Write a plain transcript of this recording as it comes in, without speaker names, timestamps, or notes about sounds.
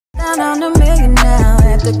on a million now.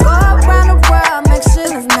 Had to go around the world, make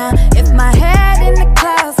shillings now. If my head in the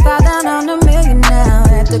clouds, fall down on a million now.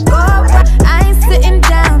 Had to go around, I ain't sitting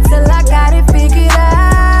down till I got it figured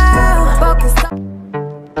out. Focus on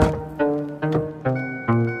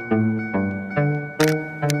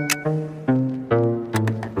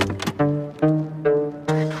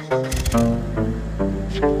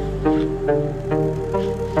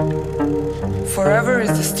forever is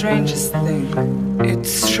the strangest thing.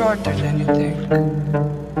 It's shorter than you think.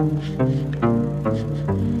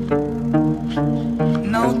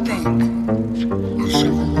 No think.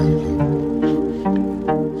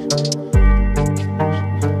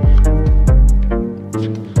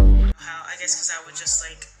 I guess because I would just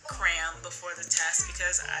like cram before the test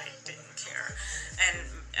because I didn't care. And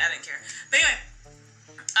I didn't care. But anyway,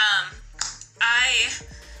 I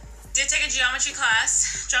did take a geometry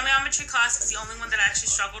class. Geometry class was the only one that I actually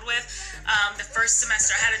struggled with. The first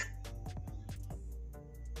semester I had a...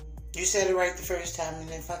 You said it right the first time and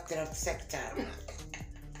then fucked it up the second time.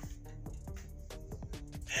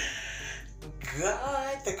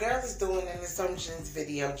 God, the girl is doing an assumptions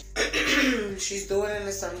video. She's doing an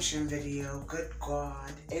assumption video. Good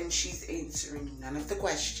God. And she's answering none of the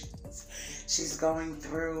questions. She's going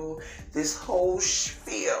through this whole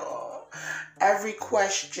spiel. Every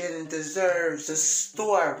question deserves a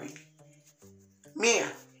story.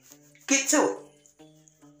 Mia, get to it.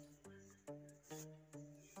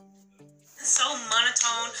 So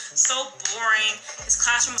monotone, so boring. His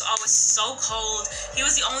classroom was always so cold. He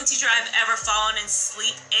was the only teacher I've ever fallen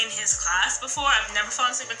asleep in his class before. I've never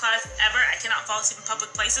fallen asleep in class ever. I cannot fall asleep in public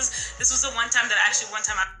places. This was the one time I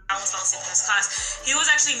almost fell asleep in his class. He was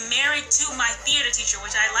actually married to my theater teacher,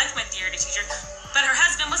 which I liked my theater teacher, but her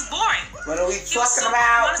husband was boring. What are we He was talking so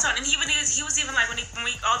about? monotone, and he was even like when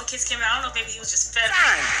all the kids came in. I don't know, maybe he was just fed.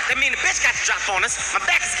 Fine. That mean the bitch got to drop on us. My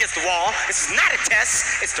back is against the wall. This is not a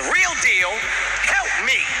test. It's the real deal. Help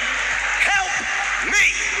me. Help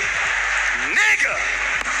me. Nigga.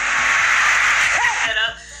 Fed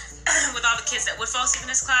up with all the kids that would fall asleep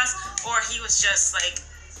in his class, or he was just like,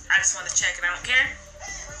 I just want to check and I don't care.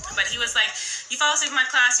 But he was like, you fall asleep in my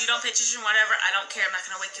class, you don't pay attention, whatever, I don't care, I'm not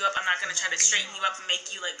going to wake you up, I'm not going to try to straighten you up and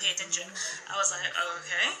make you, like, pay attention. I was like,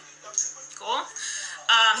 okay, cool.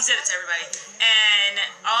 He said it to everybody. And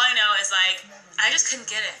all I know is, like, I just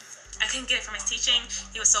couldn't get it. I couldn't get it from his teaching.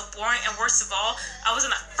 He was so boring, and worst of all, I was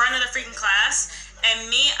in the front of the freaking class.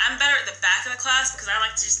 And me, I'm better at the back of the class because I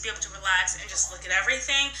like to just be able to relax and just look at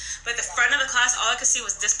everything. But at the front of the class, all I could see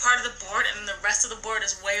was this part of the board, and then the rest of the board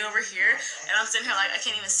is way over here. And I'm sitting here like, I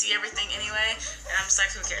can't even see everything anyway. And I'm just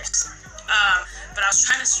like, who cares? But I was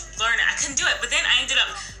trying to learn it. I couldn't do it. But then I ended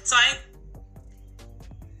up,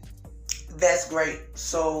 That's great.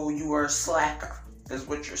 So you are a slacker, is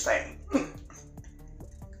what you're saying.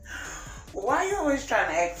 Why you always trying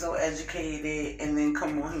to act so educated and then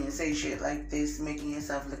come on here and say shit like this, making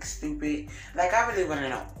yourself look stupid? Like, I really want to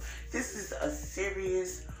know. This is a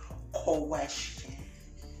serious question.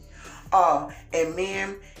 Oh, and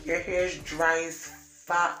ma'am, your hair is dry as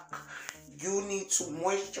fuck. You need to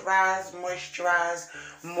moisturize,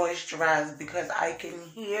 because I can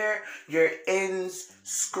hear your ends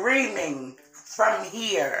screaming from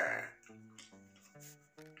here.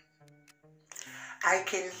 I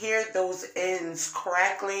can hear those ends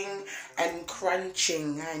crackling and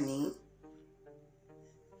crunching, honey.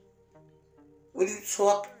 Will you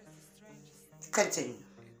talk? Continue.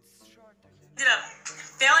 Ended up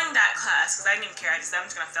failing that class because I didn't even care. I'm just going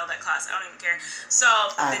to fail that class. I don't even care. So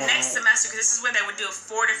the next semester, because this is where they would do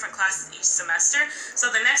 4 different classes each semester.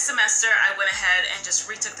 So the next semester, I went ahead and just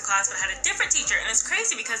retook the class, but I had a different teacher. And it's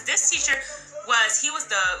crazy because this teacher was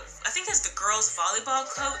I think he was the girls volleyball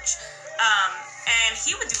coach. And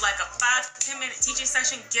he would do like a 5 to 10 minute teaching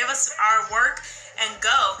session, give us our work, and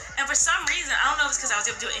go. And for some reason, I don't know if it's because I was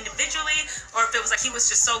able to do it individually, or if it was like he was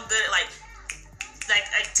just so good at like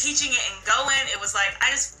teaching it and going. It was like I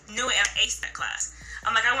just knew it and I aced that class.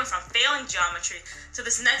 I'm like, I went from failing geometry to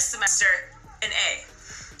this next semester an A.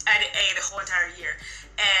 I had an A the whole entire year,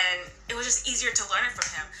 and it was just easier to learn it from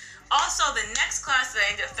him. Also, the next class that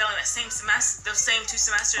I ended up failing that same semester, those same 2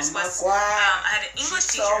 semesters, was I had an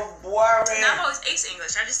English teacher. So boring. And I've always aced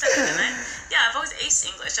English. I just said that, didn't I? Yeah, I've always aced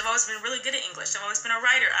English. I've always been really good at English. I've always been a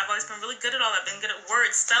writer. I've always been really good at all that. I've been good at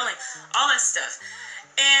words, spelling, all that stuff.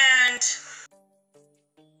 And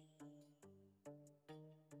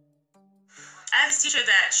I had this teacher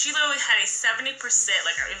that she literally had a 70%,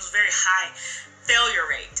 like it was very high failure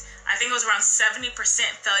rate. I think it was around 70%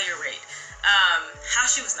 failure rate. How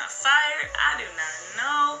she was not fired, I do not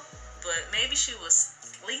know, but maybe she was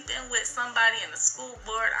sleeping with somebody in the school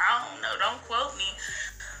board. I don't know, don't quote me.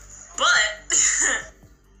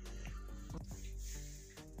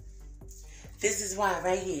 This is why,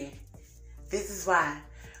 right here. This is why.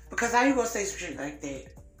 Because how you gonna say some shit like that?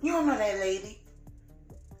 You don't know that lady.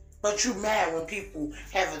 But you mad when people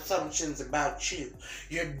have assumptions about you.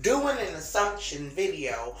 You're doing an assumption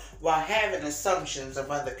video while having assumptions of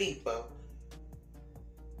other people.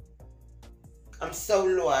 I'm so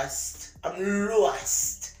lost. I'm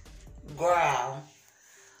lost. Girl.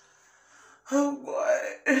 Oh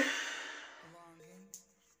boy.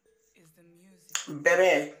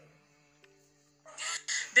 Baby.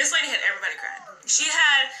 This lady had everybody crying.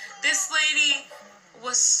 This lady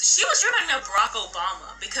she was reminding me of Barack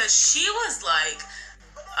Obama because she was like,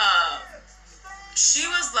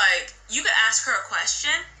 you could ask her a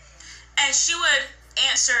question and she would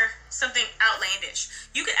answer something outlandish.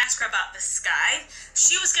 You could ask her about the sky.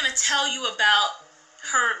 She was gonna tell you about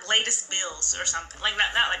her latest bills or something. Like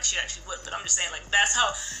not like she actually would, but I'm just saying like that's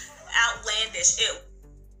how outlandish it.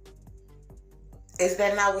 Is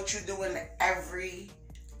that not what you do in every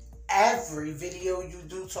video you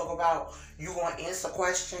do? Talk about you gonna answer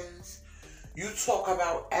questions. You talk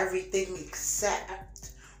about everything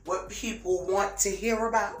except what people want to hear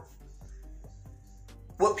about.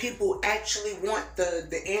 What people actually want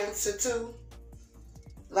the answer to.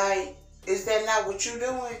 Like, is that not what you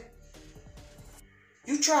doing?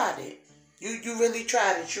 You tried it. You really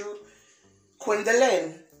tried it. You,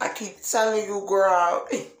 Gwendolyn, I keep telling you, girl,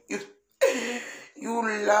 you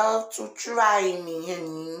love to try me,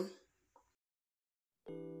 honey.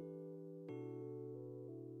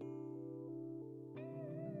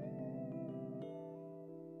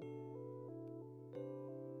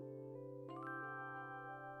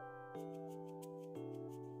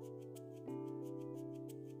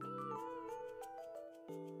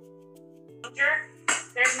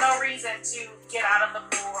 There's no reason to get out of the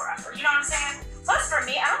pool or you know what I'm saying? Plus for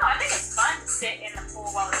me, I don't know, I think it's fun to sit in the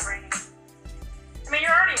pool while it's raining. I mean,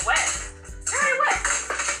 you're already wet.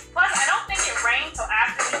 Plus, I don't think it rained till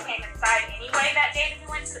after we came inside anyway that day that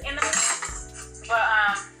we went in the pool.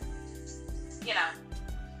 But, you know.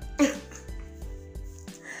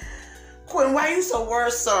 Quinn, why you so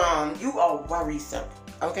worrisome? You are worrisome,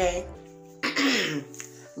 okay?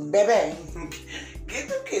 Baby, get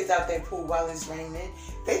them kids out that pool while it's raining.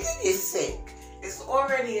 They can get sick. It's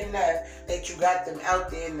already enough that you got them out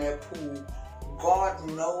there in that pool. God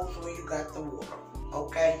knows where you got the water,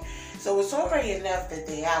 okay? So it's already enough that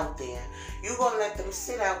they're out there. You gonna let them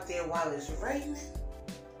sit out there while it's raining?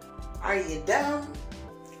 Are you dumb?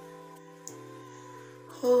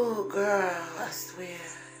 Oh, girl, I swear.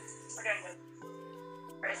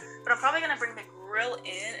 But I'm probably gonna bring the grill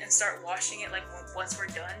in and start washing it like once we're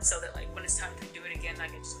done, so that like when it's time to do it again, I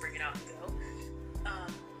can just bring it out and go.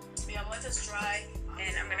 But yeah, I'll let this dry,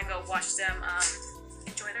 and I'm gonna go watch them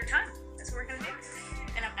enjoy their time. That's what we're gonna do.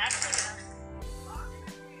 And I'm actually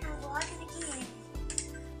gonna vlog it again.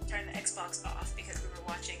 Turn the Xbox off because we were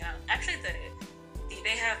watching. Actually,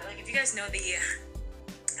 they have like if you guys know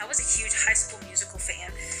I was a huge High School Musical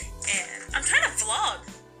fan, and I'm trying to vlog.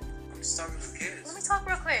 Just talking to the kids. Let me talk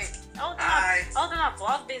real quick. Hi. All of my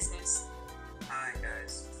vlog business. Hi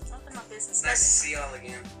guys. All of my business. Nice to see y'all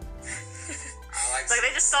again. Like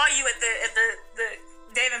they just saw you at the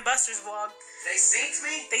Dave and Buster's vlog. They synced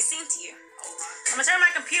me? They synced you. I'm gonna turn my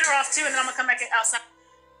computer off too, and then I'm gonna come back outside.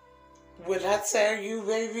 When I tell you,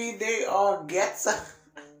 baby, they all get some.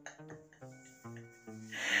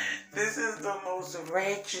 This is the most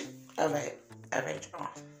ratchet of it. Okay.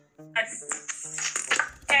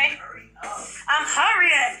 I'm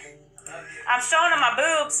hurrying. I'm showing them my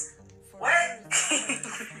boobs. What?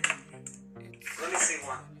 Let me see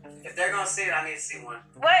one. If they're gonna see it, I need to see one.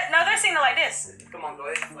 What? No, they're seeing it like this. Come on, go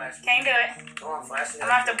ahead and flash it. Can't do it. Go on, flash it. I'm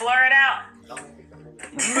gonna have to blur it out. Oh,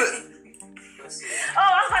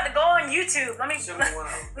 I was about to go on YouTube. Let me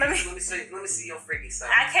see your freaky side.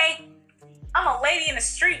 I can't. I'm a lady in the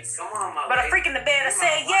streets. Come on, my but lady. a freak in the bed. I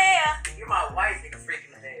said, wife. yeah. You're my wife. You're a freak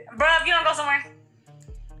in the bed. Bruh, if you don't go somewhere.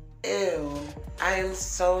 Ew, I am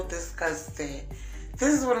so disgusted.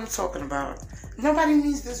 This is what I'm talking about. Nobody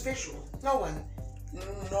needs this visual. No one.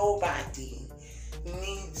 Nobody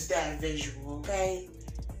needs that visual, okay?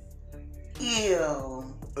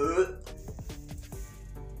 Ew.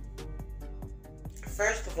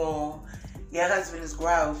 First of all, your husband is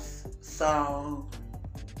gross, so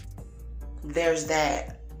there's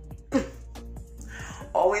that.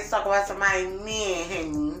 Always talk about somebody man,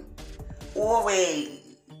 honey. Always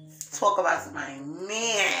talk about somebody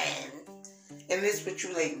man. And this what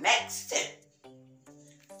you lay next to.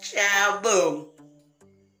 Child boo.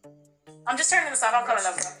 I'm just turning this off. I'm coming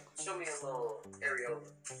over. Show me a little areola.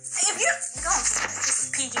 If you go, this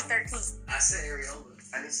is PG-13. I said areola.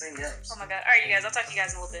 I didn't say yes. Oh my god. Alright, you guys. I'll talk to you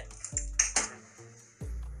guys in a little bit.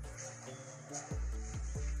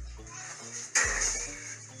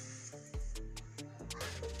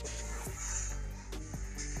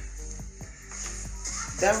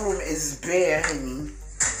 That room is bare, honey.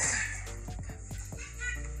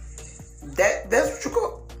 That's what you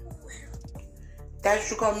call. That's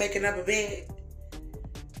what you call making up a bed.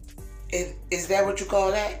 Is that what you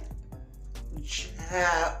call that?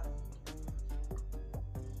 Child.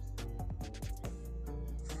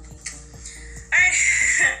 Alright.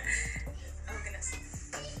 Oh goodness.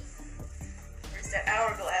 Where's that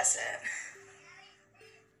hourglass at?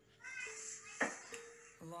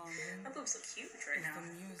 My boobs look huge right now.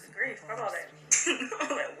 Good grief, probably all that,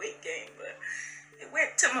 all that weight gain, but it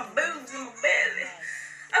went to my boobs and my belly.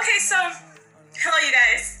 Okay, so hello you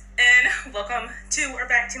guys, and welcome to or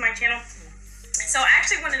back to my channel. So I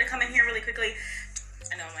actually wanted to come in here really quickly.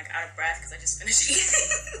 I know I'm like out of breath because I just finished eating.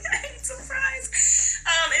 I ate some fries.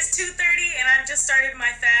 It's 2:30 and I've just started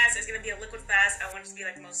my fast. It's gonna be a liquid fast. I want it to be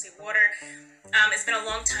like mostly water. It's been a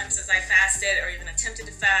long time since I fasted or even attempted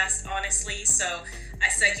to fast, honestly. So I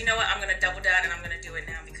said, you know what, I'm gonna double down and I'm gonna do it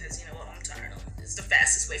now because you know what, I'm tired. It's the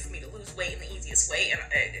fastest way for me to lose weight and the easiest way. And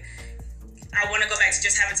I want to go back to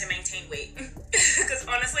just having to maintain weight because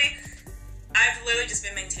honestly, I've literally just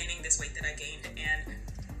been maintaining this weight that I gained, and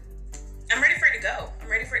I'm ready for it to go. I'm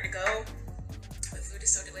ready for it to go. The food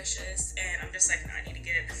is so delicious, and I'm just like, no, I need to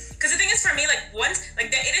get it. Because the thing is, for me, like once,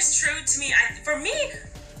 like that, it is true to me.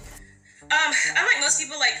 Unlike most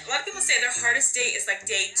people, like a lot of people say their hardest day is like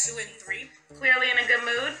day 2 and 3. Clearly in a good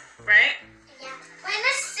mood, right? Yeah. We're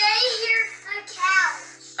gonna stay here on the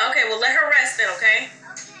couch. Okay, well let her rest then, okay?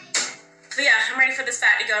 Okay. But yeah, I'm ready for this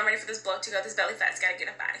fat to go. I'm ready for this bloat to go. This belly fat's gotta get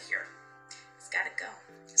up out of here. It's gotta go.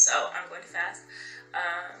 So I'm going to fast.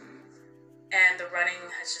 And the running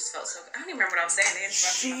has just felt so good. I don't even remember what I was saying. They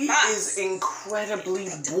interrupted my box. She is incredibly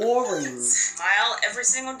boring. Smile every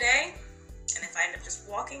single day. And if I end up just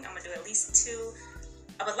walking, I'm gonna do at least 2.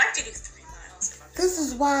 I would like to do 3 miles. If I'm This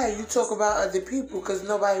is why you talk about other people, because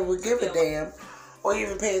nobody would give a damn or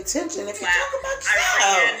even pay attention if you talk about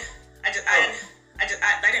yourself. I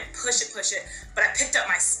didn't push it, but I picked up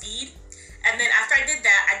my speed. And then after I did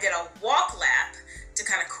that, I did a walk lap to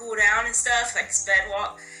kind of cool down and stuff, like sped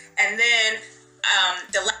walk. And then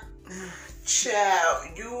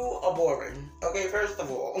Child, you are boring. Okay, first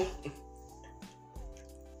of all,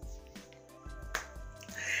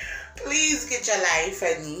 please get your life,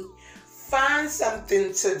 honey. Find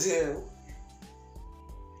something to do.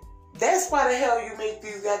 That's why the hell you make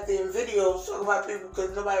these goddamn videos talking about people,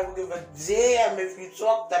 because nobody will give a damn if you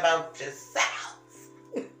talked about yourself.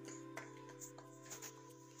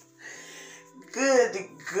 Good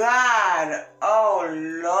God. Oh,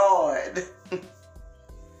 Lord.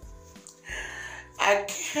 I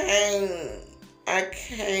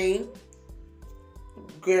can't.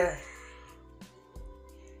 Girl.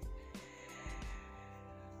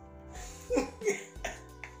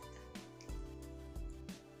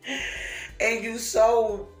 And you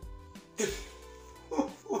so...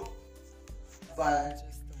 But,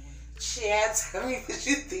 Chad, tell me what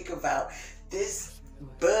you think about this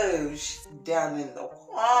bush down in the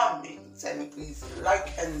comments, and please like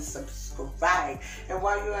and subscribe, and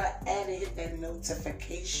while you're at it, hit that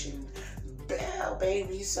notification bell,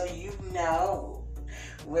 baby, so you know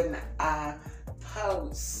when I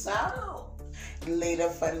post. So later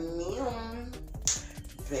for me,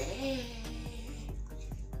 babe.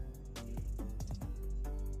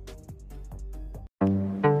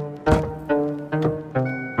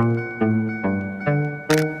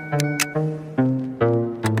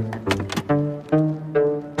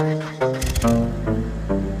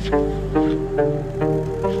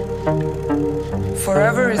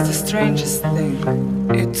 Forever is the strangest thing.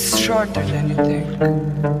 It's shorter than you think.